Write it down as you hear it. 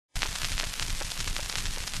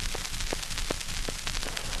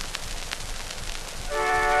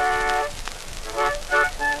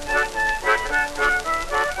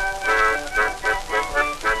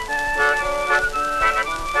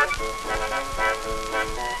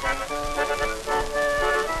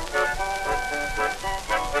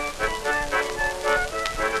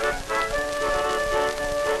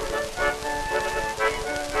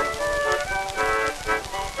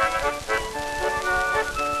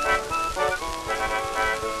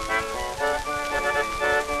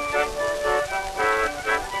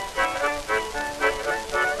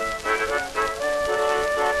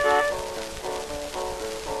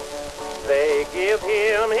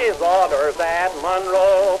at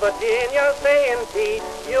Monroe, Virginia, saying, Pete,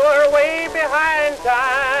 you're way behind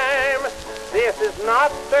time. This is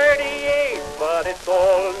not 38, but it's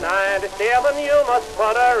old 97. You must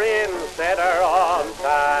put her in, set her on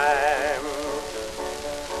time.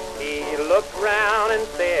 He looked round and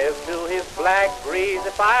says to his black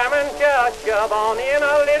greasy fireman, just shove on in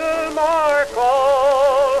a little more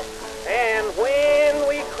coal. And when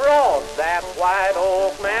we cross that White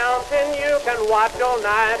Oak Mountain, you can watch old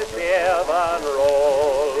 97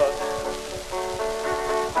 roll.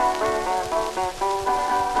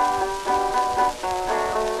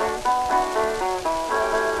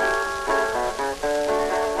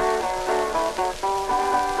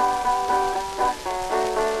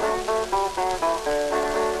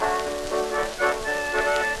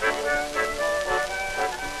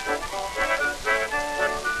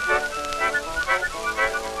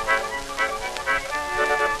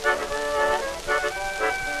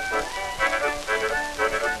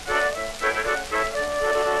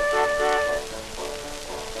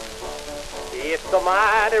 It's a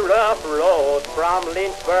mighty rough road from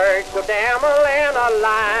Lynchburg to Damel, and a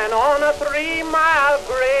line on a 3-mile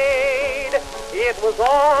grade. It was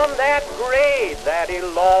on that grade that he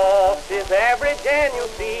lost his average, and you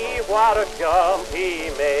see what a jump he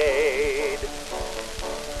made.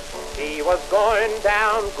 He was going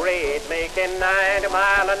down grade, making 90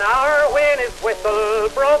 miles an hour, when his whistle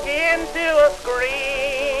broke into a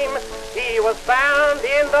scream. He was found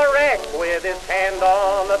in the wreck with his hand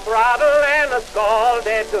on the throttle and a skull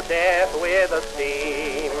dead to death with a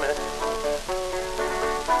steam.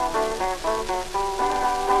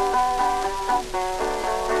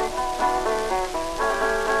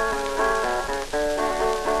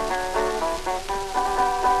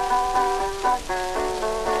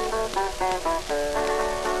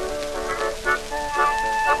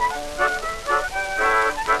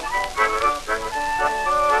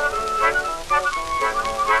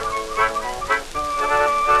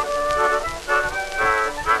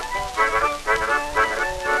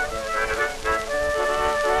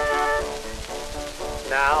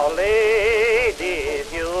 Now,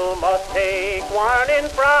 ladies, you must take warning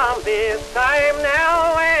from this time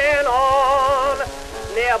now and on.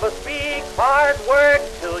 Never speak hard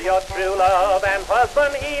words to your true love and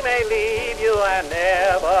husband. He may leave you and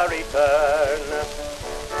never return.